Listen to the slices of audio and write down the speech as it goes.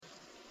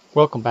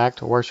Welcome back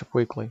to Worship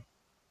Weekly.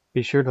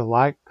 Be sure to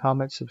like,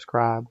 comment,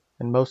 subscribe,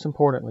 and most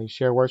importantly,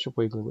 share Worship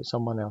Weekly with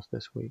someone else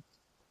this week.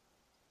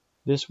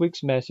 This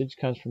week's message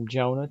comes from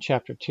Jonah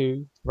chapter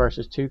 2,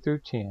 verses 2 through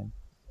 10.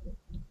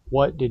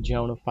 What did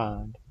Jonah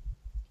find?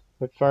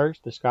 But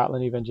first, the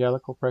Scotland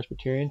Evangelical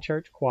Presbyterian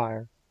Church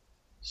Choir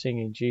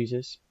singing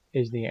Jesus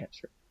is the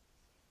Answer.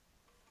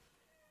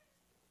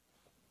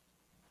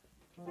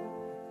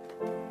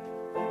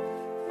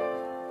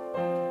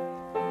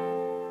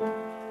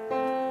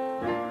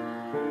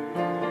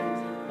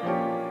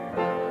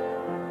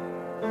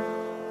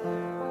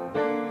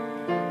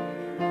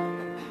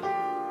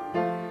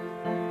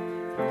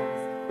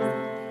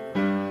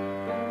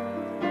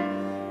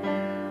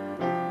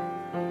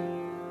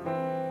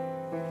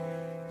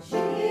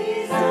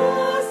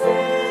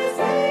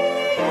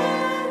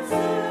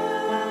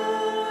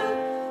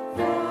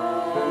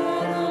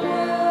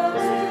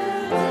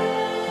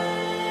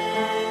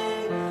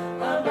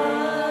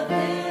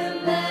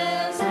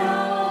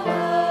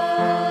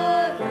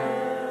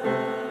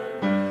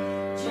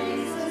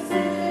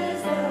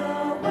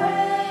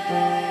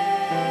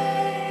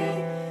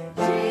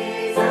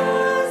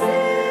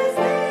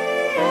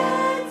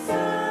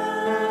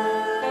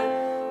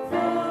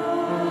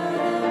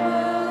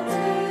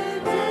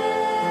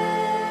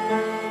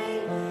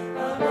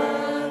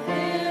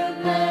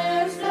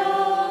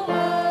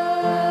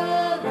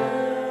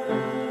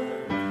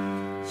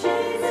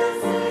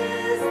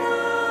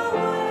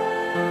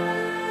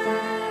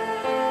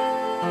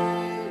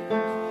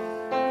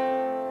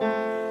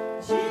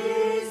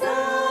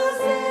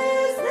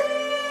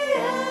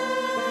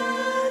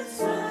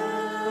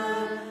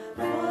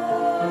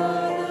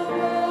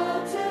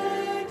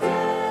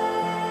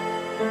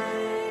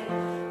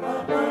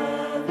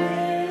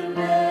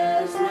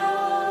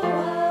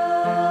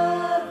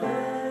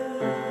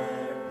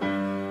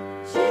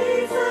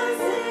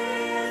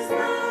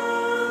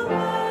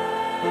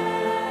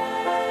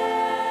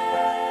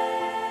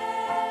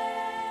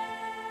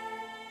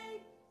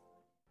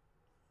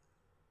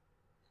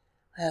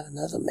 I have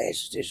another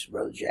message. This is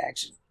Brother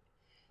Jackson.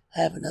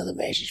 I have another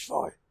message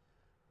for you.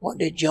 What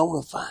did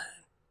Jonah find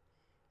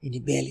in the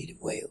belly of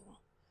the whale?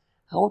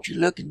 I want you to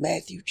look at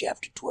Matthew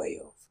chapter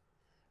 12,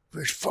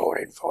 verse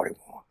 40 and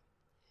 41.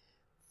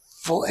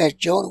 For as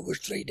Jonah was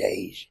 3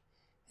 days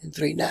and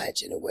 3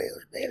 nights in the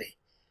whale's belly,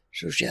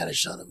 so shall the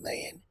Son of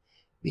Man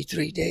be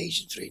 3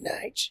 days and 3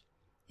 nights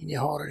in the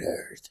heart of the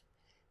earth.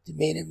 The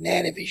men of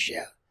Nineveh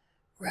shall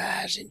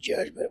rise in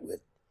judgment with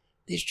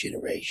this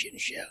generation,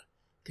 and shall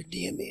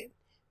condemn it,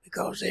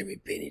 because they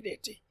repented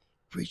at the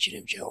preaching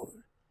of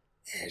Jonah.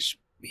 As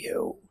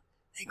behold,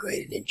 they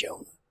greater than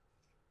Jonah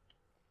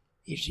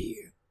is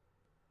here.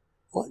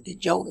 What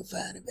did Jonah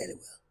find in belly?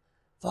 Well,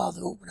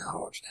 Father, open our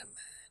hearts and our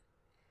mind,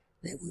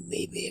 that we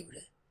may be able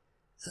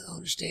to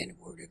understand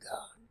the Word of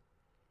God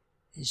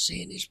and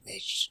send this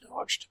message in the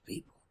hearts to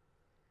people,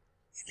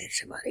 and let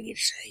somebody get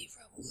saved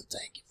from it. We'll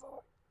thank you for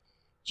it.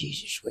 In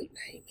Jesus' sweet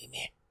name,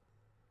 amen.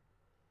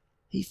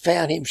 He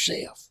found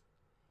himself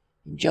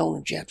in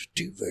Jonah chapter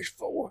 2, verse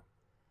 4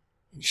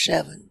 and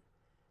 7.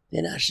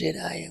 Then I said,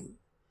 I am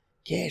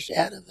cast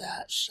out of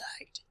thy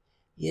sight,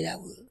 yet I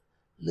will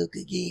look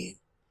again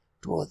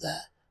toward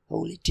thy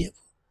holy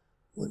temple.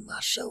 When my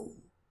soul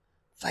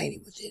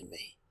fainted within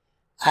me,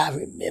 I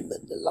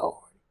remembered the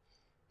Lord.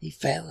 He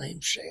found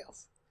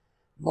himself.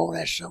 More,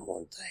 that's some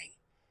one thing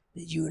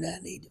that you and I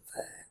need to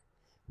find.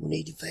 We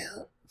need to find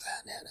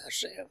out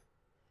ourselves.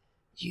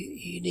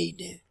 You need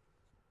to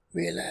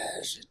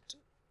realize that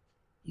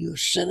you're a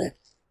sinner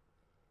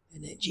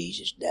and that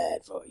Jesus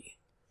died for you.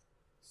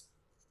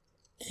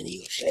 And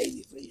he'll save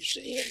you for your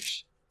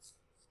sins.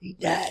 He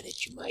died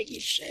that you might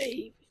get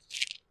saved.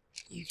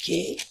 You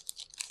can't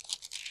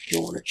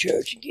join a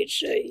church and get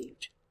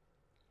saved.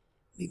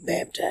 Be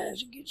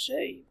baptized and get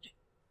saved.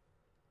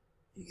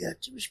 You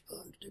got to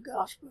respond to the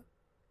gospel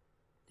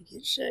to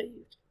get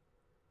saved.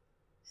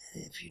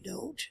 And if you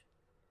don't,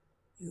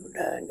 you'll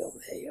die and go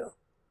to hell.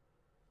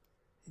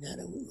 And I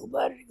don't want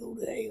nobody to go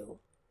to hell.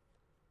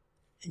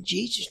 And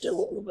Jesus don't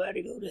want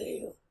nobody to go to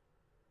hell.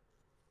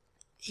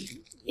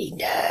 He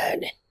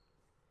died,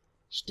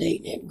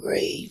 stayed in that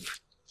grave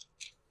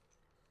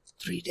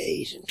 3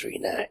 days and 3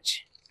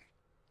 nights.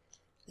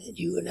 And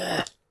you and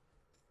I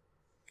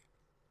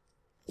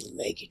will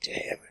make it to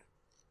heaven.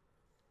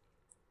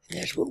 And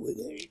that's what we're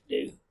going to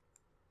do.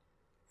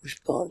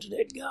 Respond to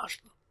that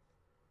gospel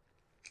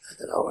of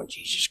the Lord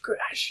Jesus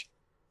Christ.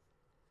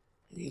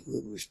 And if we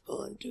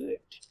respond to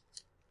it,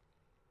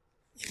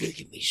 then we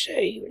can be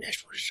saved, and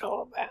that's what it's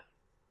all about.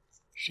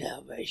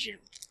 Salvation.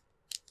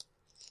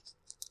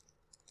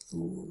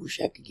 Ooh, I wish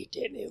I could get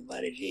that in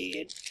everybody's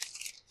head.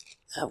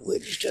 I've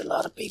witnessed to a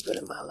lot of people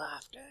in my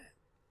lifetime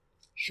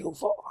so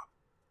far.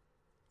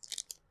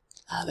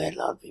 I've had a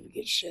lot of people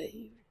get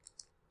saved.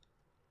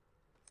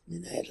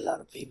 And I had a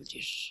lot of people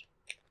just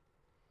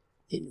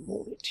didn't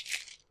want it.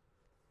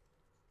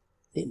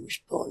 Didn't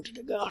respond to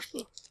the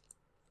gospel.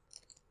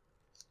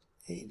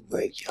 And it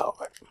breaks your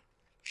heart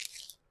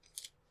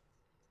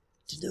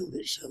to know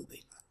that some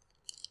people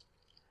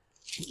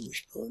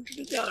respond to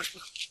the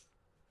gospel.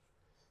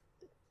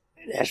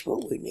 And that's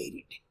what we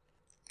needed.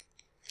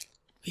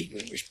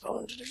 People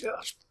respond to the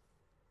gospel.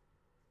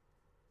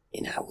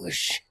 And I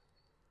wish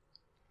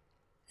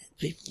that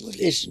people would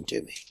listen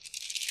to me.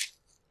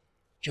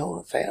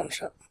 Jonah found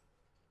something.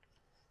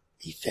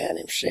 He found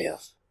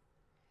himself.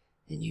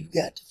 And you've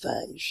got to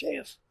find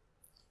yourself.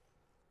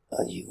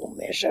 Or you won't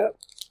mess up.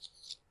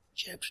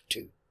 Chapter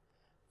 2,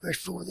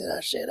 verse 4, Then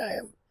I said, I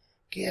am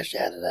cast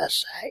out of thy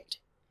sight,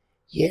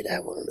 yet I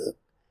will look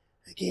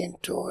again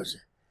towards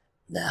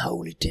thy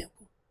holy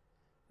temple.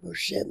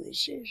 Verse 7, he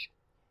says,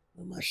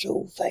 When my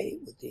soul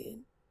fainted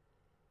within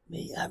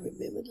me, I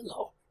remembered the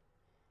Lord,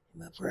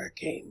 and my prayer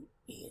came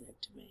in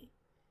unto me,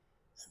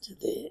 unto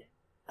the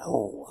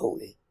own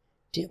holy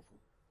temple.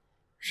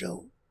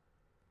 So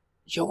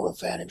Jonah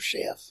found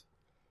himself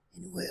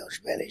in the whale's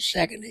belly.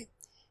 Secondly,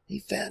 he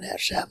found out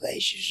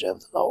salvation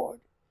of the Lord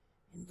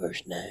in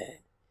verse 9.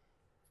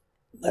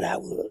 But I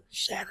will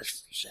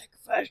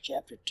sacrifice,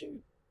 chapter 2,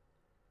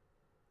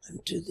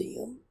 unto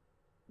thee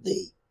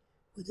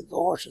with the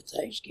voice of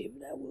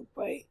thanksgiving. I will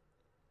pray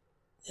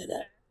that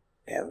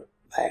I have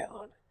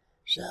found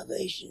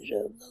salvation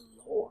of the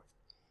Lord.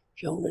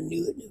 Jonah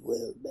knew it in the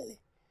whale's belly,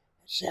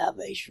 that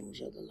salvation was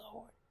of the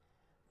Lord.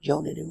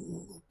 Jonah didn't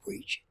want to go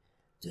preach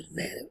to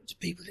the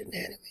people in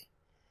Nineveh,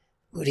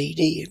 but he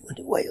did when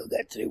the whale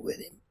got through with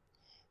him,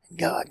 and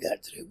God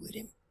got through with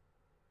him.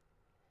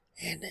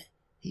 And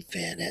he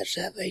found out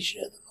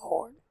salvation of the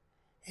Lord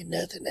and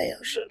nothing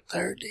else.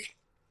 Thirdly,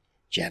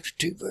 chapter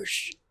 2,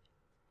 verse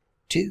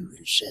 2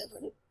 and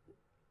 7.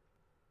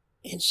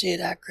 And said,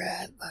 I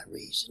cried by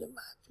reason of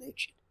my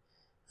affliction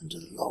unto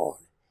the Lord,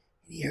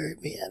 and he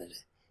heard me out of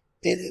the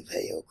belly of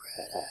hell,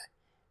 cried I,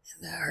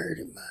 and I heard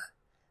in my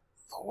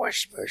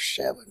voice. Verse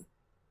 7.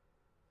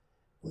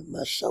 When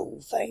my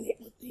soul fainted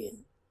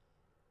within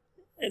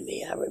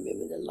me, I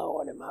remembered the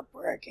Lord, and my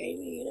prayer came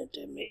in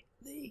unto me,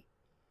 thee,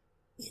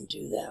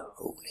 into thy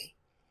holy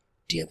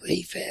temple.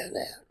 He found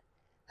out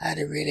how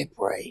to really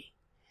pray.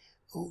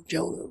 Old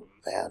Jonah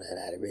found out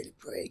how to really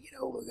pray, get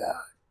hold of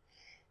God.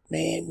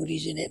 Man, when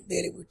he's in that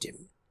belly with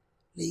them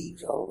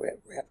leaves all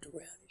wrapped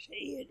around his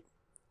head,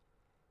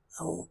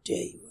 I won't tell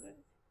you what.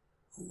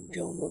 Old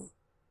Jonah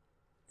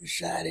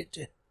decided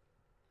to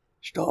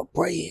start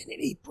praying,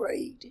 and he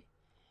prayed.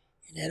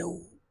 And that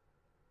old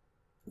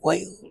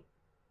whale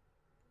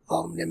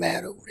vomited him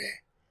out over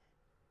there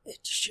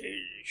at the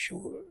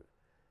shore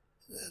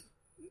of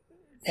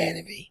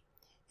Nineveh.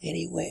 And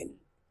he went.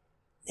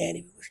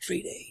 Nineveh was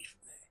 3 days from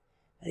there.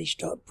 And he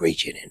started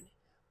preaching and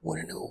won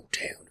an old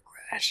town to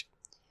Christ.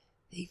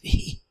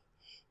 He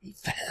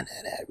found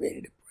out how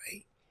ready to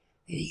pray,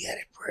 and he got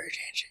his prayer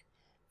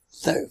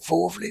answered.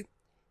 Fourthly,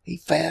 he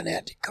found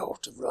out the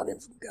cost of running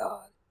from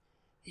God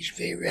is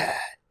very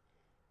high.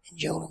 In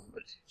Jonah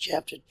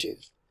chapter 2,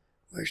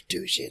 verse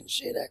 2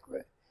 said, I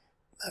cried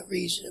by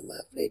reason of my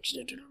affliction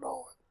unto the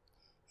Lord,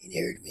 and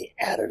heard me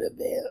out of the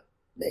belly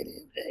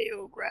of the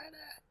hell, cried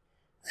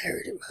I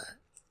heard in my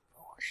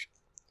voice.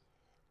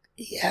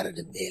 He out of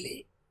the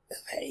belly of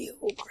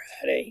hell,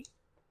 cried he,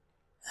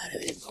 out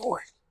of his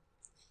voice.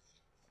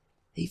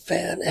 He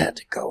found out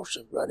the cost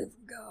of running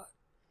from God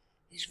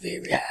is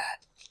very high.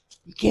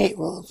 You can't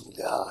run from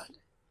God.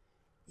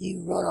 You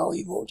can run all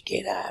you want,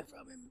 you can't hide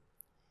from him.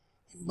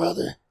 And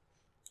brother,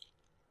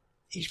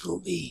 it's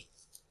going to be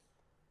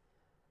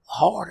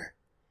harder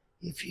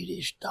if you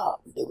just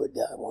stop and do what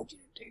God wants you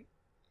to do.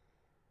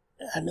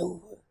 I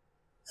know,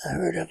 I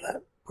heard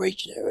about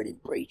preaching, I heard him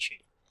preaching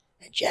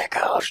at Jack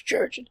Hall's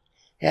church in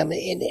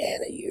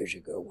Indiana years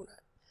ago when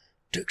I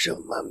took some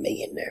of my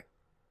men there.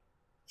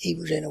 He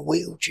was in a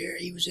wheelchair,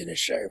 he was in a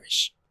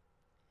service,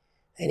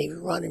 and he was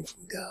running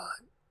from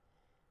God.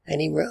 And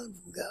he ran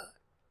from God.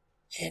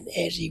 And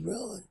as he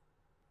run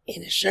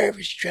in the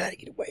service, he tried to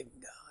get away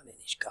from God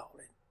and his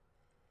calling.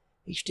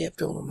 He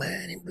stepped on a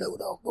mine and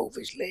blowed off both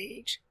his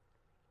legs.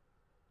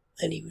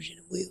 And he was in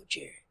a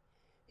wheelchair.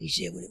 He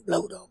said when it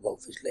blowed off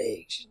both his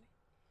legs,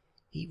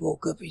 he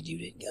woke up and knew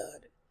that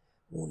God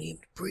wanted him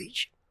to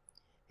preach.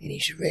 And he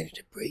surrendered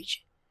to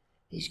preach.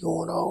 He's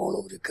going all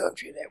over the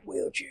country in that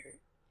wheelchair.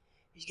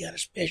 He's got a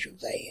special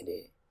van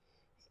that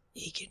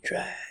he can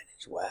drive, and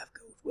his wife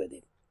goes with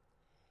him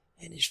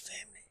and his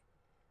family.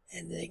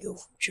 And they go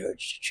from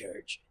church to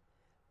church,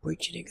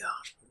 preaching the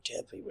gospel and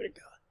telling people of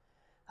God.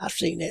 I've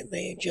seen that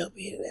man jump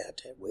in and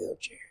out that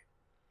wheelchair,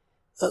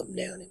 up and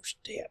down them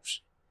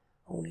steps,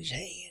 on his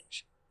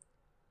hands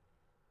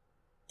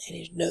and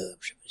his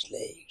nubs of his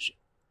legs,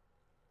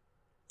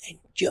 and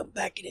jump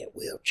back in that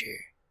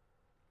wheelchair.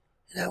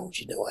 And I want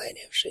you to know I ain't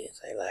never seen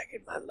anything like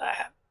it in my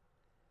life.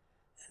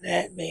 And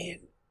that man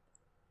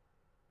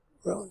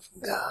run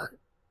from God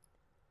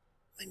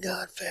when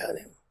God found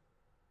him.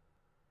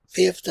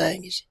 Fifth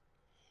thing is,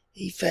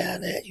 he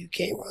found out you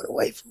can't run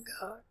away from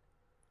God.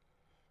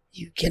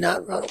 You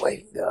cannot run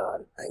away from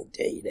God. I can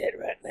tell you that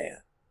right now.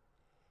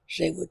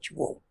 Say what you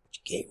want, but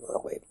you can't run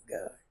away from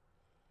God.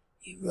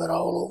 You run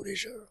all over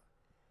this earth.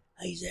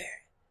 He's there.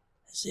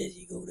 I said,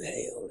 you go to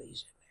hell,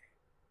 he's in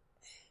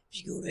there.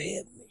 If you go to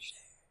heaven, he's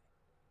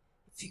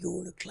there. If If you go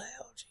in the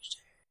clouds, he's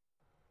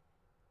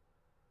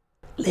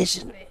there.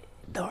 Listen,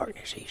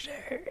 darkness, he's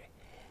there.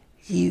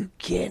 You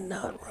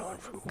cannot run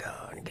from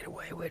God and get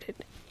away with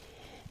it.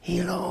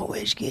 He'll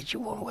always get you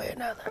one way or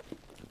another.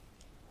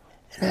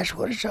 And that's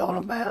what it's all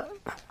about.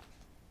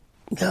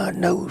 God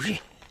knows you,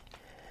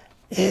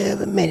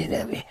 every minute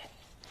of you,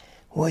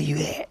 where you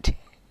at.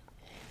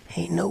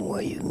 Ain't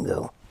nowhere you can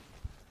go.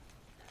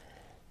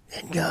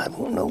 And God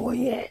won't know where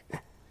you at.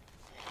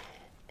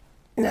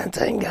 And I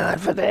thank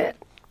God for that,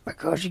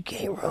 because you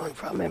can't run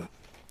from Him.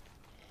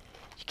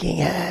 You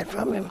can't hide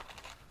from Him.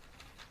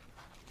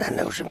 I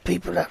know some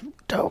people I've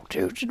talked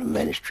to in the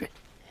ministry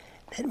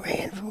that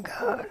ran from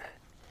God.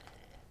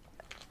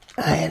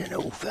 I had an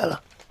old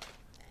fella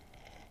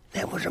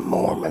that was a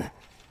Mormon.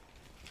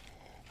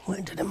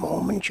 Went to the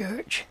Mormon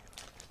church.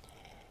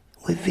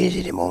 We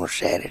visited him on a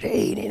Saturday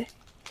evening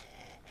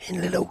in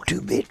a little old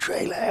 2-bit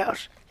trailer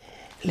house,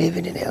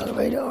 living in El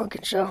Dorado,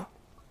 Arkansas.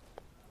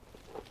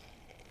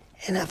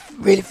 And I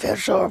really felt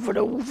sorry for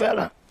the old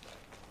fella.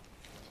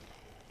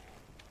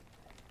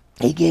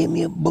 He gave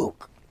me a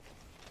book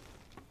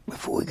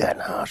before we got in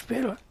the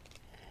hospital.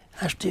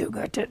 I still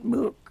got that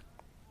book.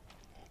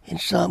 In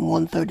Psalm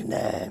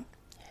 139,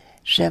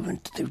 7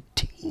 through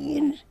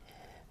 10,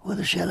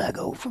 whither shall I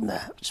go from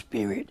thy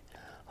spirit,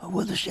 or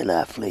whither shall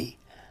I flee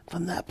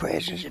from thy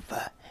presence? If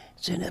I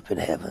sin up in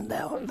heaven,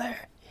 thou art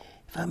there.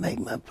 If I make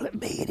my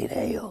bed in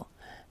hell,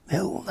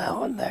 behold,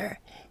 thou art there.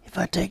 If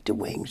I take the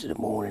wings of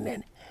the morning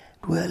and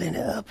dwell in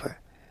the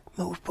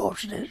uppermost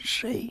parts of the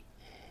sea,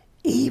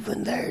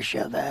 even there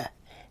shall thy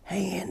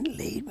hand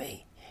lead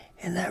me,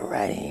 and thy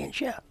right hand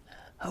shall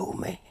hold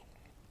me.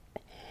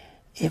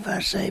 If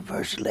I say,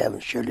 verse 11,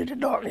 surely the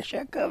darkness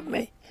shall cover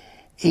me,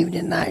 even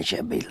the night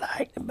shall be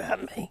light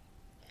about me.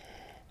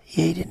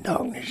 Yea, the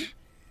darkness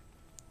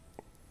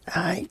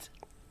hideth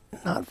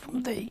not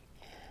from thee,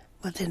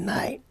 but the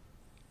night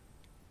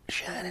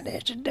shining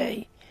as the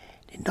day.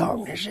 The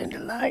darkness and the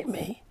light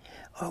me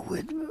are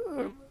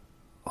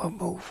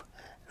both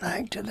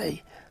like to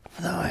thee.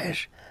 For thou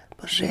hast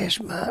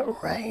possessed my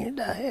reign,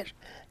 thou hast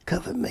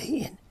covered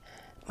me in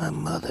my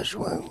mother's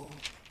womb.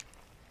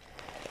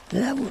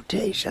 And I will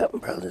tell you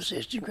something, brothers and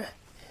sisters in Christ.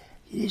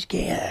 You just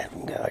can't hide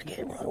from God,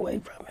 can't run away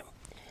from Him.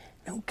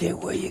 Don't care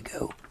where you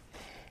go.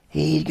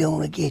 He's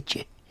going to get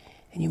you.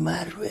 And you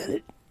might as well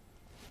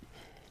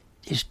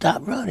just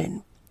stop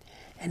running.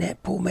 And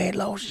that poor man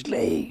lost his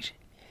legs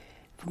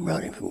from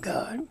running from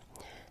God.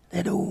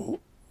 That old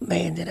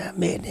man that I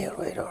met in El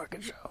Dorado,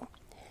 Arkansas.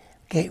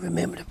 Can't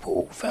remember the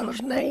poor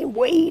fellow's name.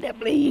 Wade, I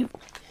believe.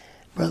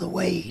 Brother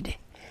Wade.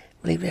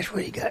 I believe that's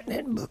what he got in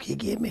that book he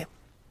gave me.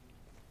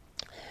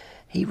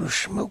 He was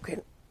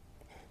smoking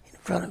in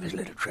front of his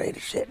little trailer,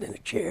 sitting in a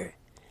chair.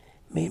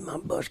 Me and my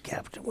bus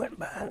captain went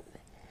by and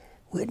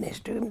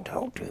witnessed to him and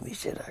talked to him. He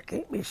said, I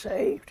can't be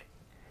saved.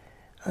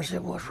 I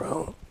said, what's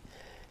wrong?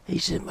 He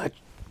said, my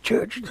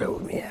church threw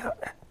me out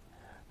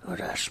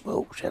because I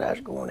smoked, said I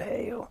was going to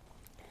hell.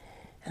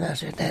 And I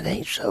said, that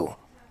ain't so.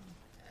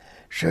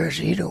 Sir,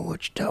 so you know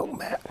what you're talking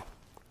about.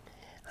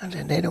 I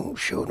said, they don't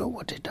sure know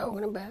what they're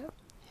talking about.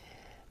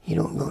 You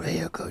don't go to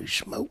hell because you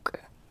smoke.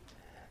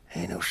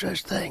 Ain't no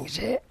such thing as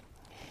that.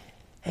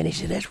 And he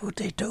said, that's what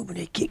they told me.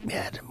 They kicked me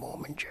out of the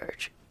Mormon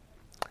church.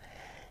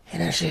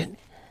 And I said,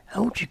 I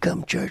want you to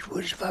come to church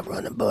with us if I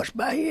run a bus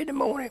by here in the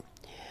morning.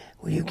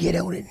 Will you get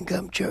on it and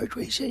come to church?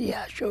 Well, he said,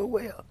 yeah, I sure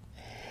will.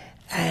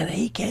 And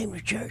he came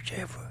to church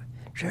there for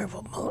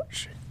several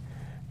months.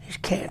 His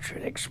cancer,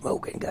 that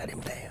smoking, got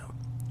him down.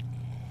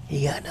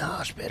 He got in the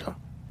hospital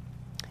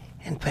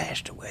and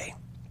passed away.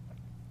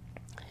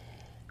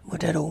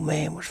 But that old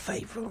man was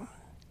faithful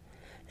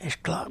as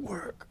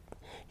clockwork.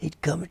 He'd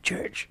come to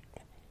church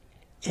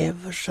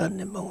every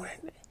Sunday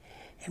morning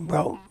and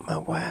brought my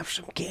wife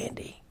some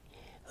candy,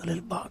 a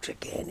little box of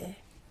candy,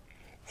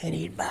 and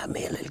he'd buy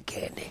me a little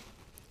candy,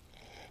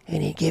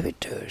 and he'd give it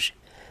to us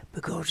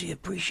because he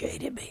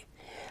appreciated me.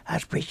 I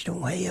was preaching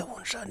on hell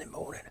one Sunday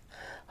morning,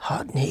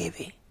 hot and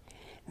heavy,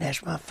 and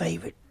that's my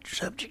favorite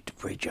subject to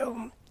preach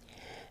on.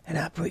 And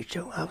I preached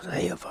on, I was a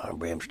hellfire and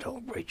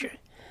brimstone preacher.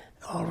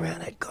 All around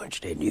that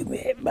country, they knew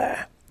me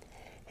by.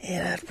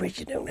 And I was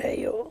preaching on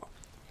hell.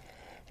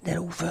 And that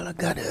old fella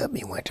got up and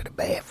he went to the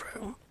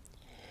bathroom.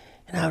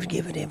 And I was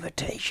giving an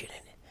invitation.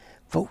 And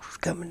folks was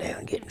coming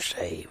down getting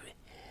saved.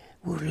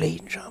 We were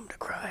leading some to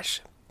Christ.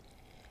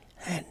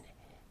 And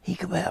he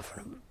come out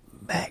from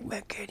the back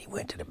there and he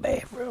went to the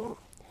bathroom.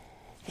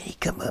 And he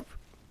come up,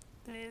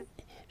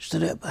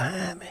 stood up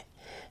behind me.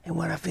 And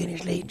when I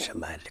finished leading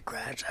somebody to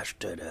Christ, I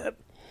stood up.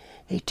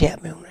 He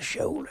tapped me on the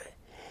shoulder.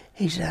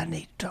 He said, I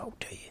need to talk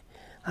to you.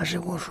 I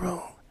said, what's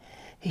wrong?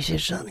 He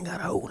said, something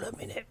got a hold of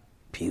me in that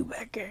pew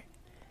back there.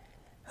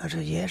 I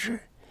said, yes,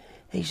 sir.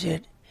 He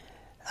said,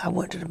 I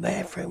went to the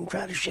bathroom and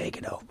tried to shake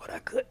it off, but I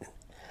couldn't.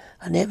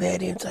 I never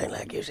had anything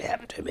like this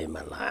happen to me in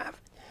my life.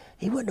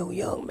 He wasn't no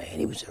young man.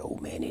 He was an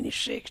old man in his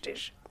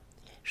 60s,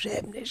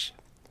 70s.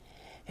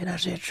 And I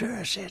said, sir,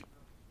 I said,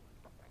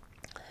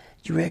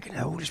 you reckon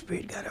the Holy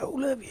Spirit got a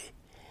hold of you?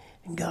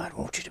 And God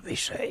wants you to be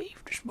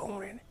saved this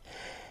morning.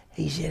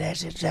 He said,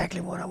 that's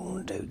exactly what I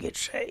want to do, get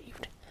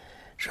saved.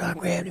 So I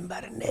grabbed him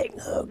by the neck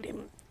and hugged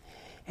him.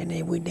 And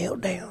then we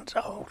knelt down at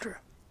the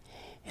altar.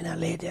 And I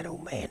led that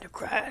old man to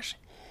Christ.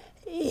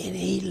 And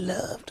he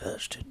loved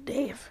us to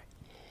death.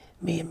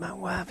 Me and my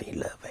wife, he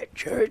loved that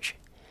church.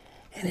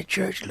 And the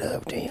church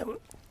loved him.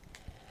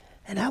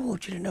 And I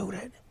want you to know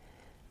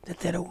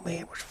that old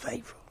man was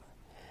faithful.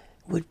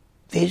 We'd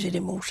visit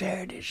him on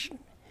Saturdays and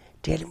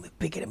tell him we'd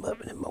pick him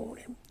up in the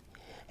morning.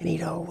 And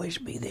he'd always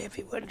be there if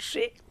he wasn't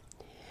sick.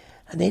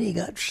 And then he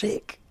got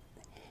sick.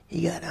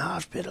 He got in a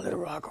hospital in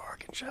Rock,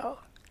 Arkansas.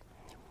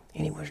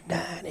 And he was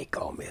dying. He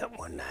called me up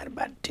one night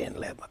about 10,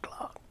 11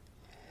 o'clock.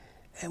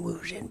 And we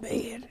was in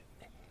bed.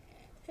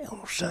 And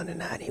on Sunday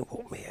night, he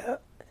woke me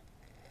up.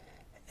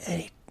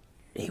 And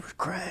he was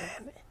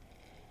crying.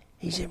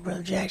 He said,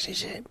 Brother Jackson, he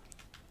said,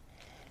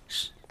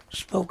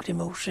 smoke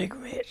them old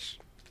cigarettes.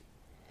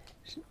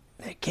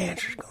 That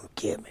cancer's going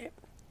to kill me.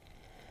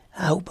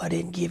 I hope I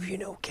didn't give you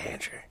no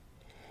cancer.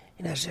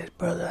 And I said,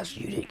 Brother,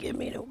 you didn't give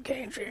me no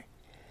cancer.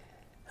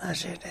 I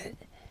said,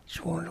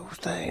 it's one of those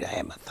things. I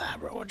had my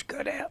thyroids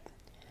cut out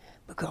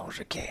because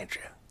of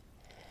cancer.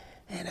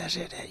 And I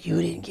said,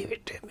 you didn't give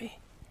it to me.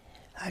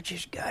 I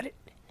just got it.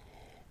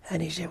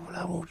 And he said, well,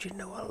 I want you to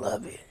know I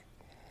love you.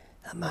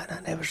 I might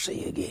not never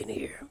see you again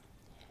here,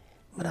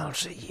 but I'll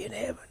see you in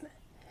heaven.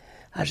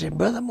 I said,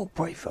 Brother, I'm going to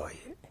pray for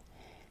you.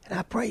 And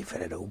I prayed for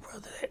that old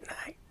brother that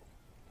night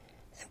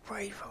and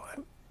prayed for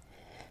him.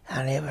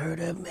 I never heard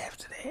of him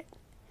after that.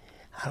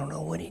 I don't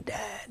know when he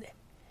died.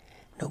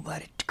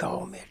 Nobody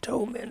called me or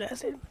told me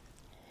nothing.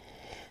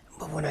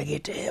 But when I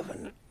get to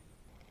heaven,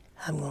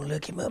 I'm going to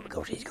look him up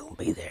because he's going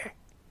to be there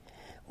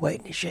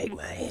waiting to shake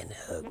my hand and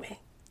hug me.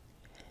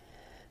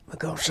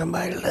 Because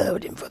somebody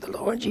loved him for the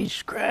Lord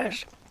Jesus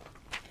Christ.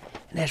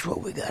 And that's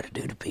what we got to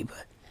do to people.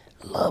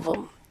 Love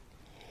them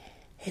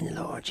in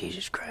the Lord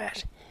Jesus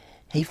Christ.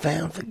 He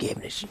found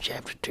forgiveness in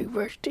chapter 2,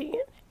 verse 10.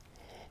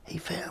 He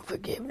found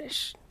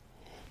forgiveness.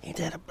 Ain't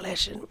that a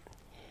blessing?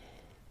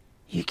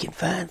 You can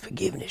find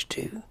forgiveness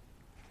too.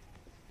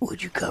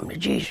 Would you come to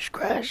Jesus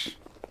Christ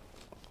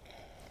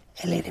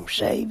and let him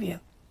save you?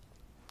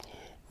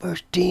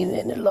 Verse 10,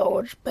 and the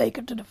Lord spake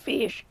unto the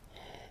fish,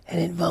 and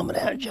then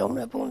vomited out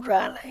Jonah upon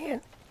dry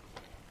land.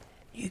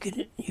 You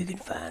can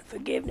find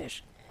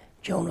forgiveness.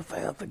 Jonah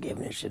found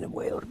forgiveness in the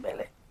whale's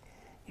belly.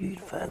 You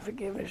can find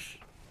forgiveness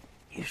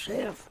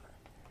yourself.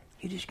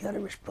 You just got to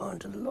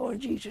respond to the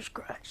Lord Jesus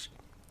Christ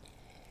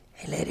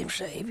and let him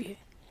save you.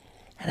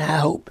 And I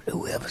hope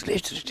whoever's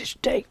listening to this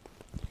tape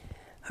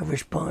will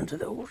respond to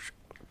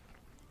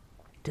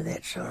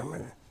that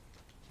sermon.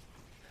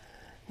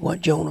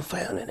 What Jonah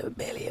found in the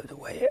belly of the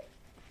whale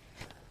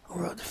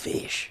or of the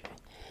fish.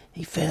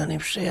 He found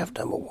himself,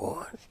 number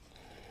one.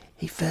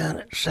 He found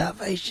that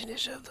salvation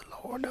is of the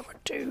Lord, number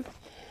two.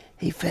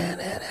 He found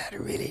out how to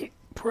really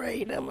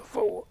pray, number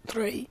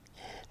three.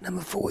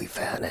 Number four, he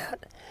found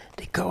out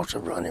the cost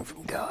of running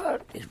from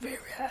God is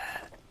very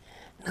high.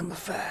 Number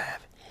five,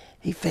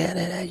 he found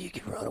out how you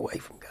can run away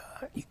from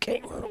God. You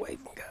can't run away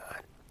from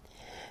God.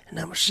 And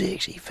number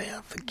six, he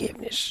found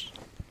forgiveness.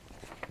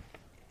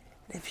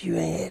 If you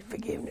ain't had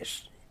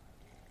forgiveness,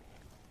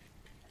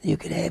 you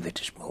can have it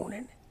this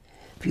morning.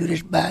 If you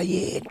just bow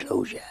your head and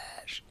close your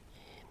eyes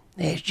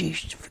and ask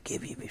Jesus to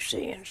forgive you of your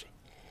sins,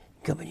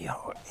 come in your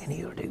heart, and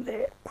he'll do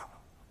that.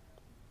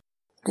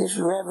 This is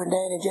Reverend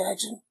Danny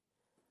Jackson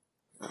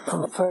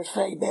from the First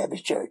Faith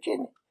Baptist Church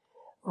in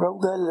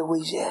Rockville,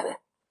 Louisiana,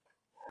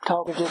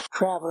 talking to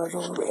travelers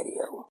on the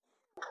radio.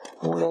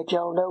 And we let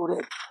y'all know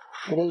that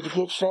you need to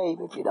get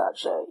saved if you're not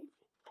saved.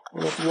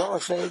 And if you are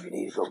saved, you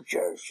need to go to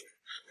church.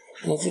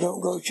 And if you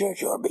don't go to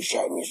church, you ought to be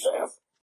ashamed of yourself.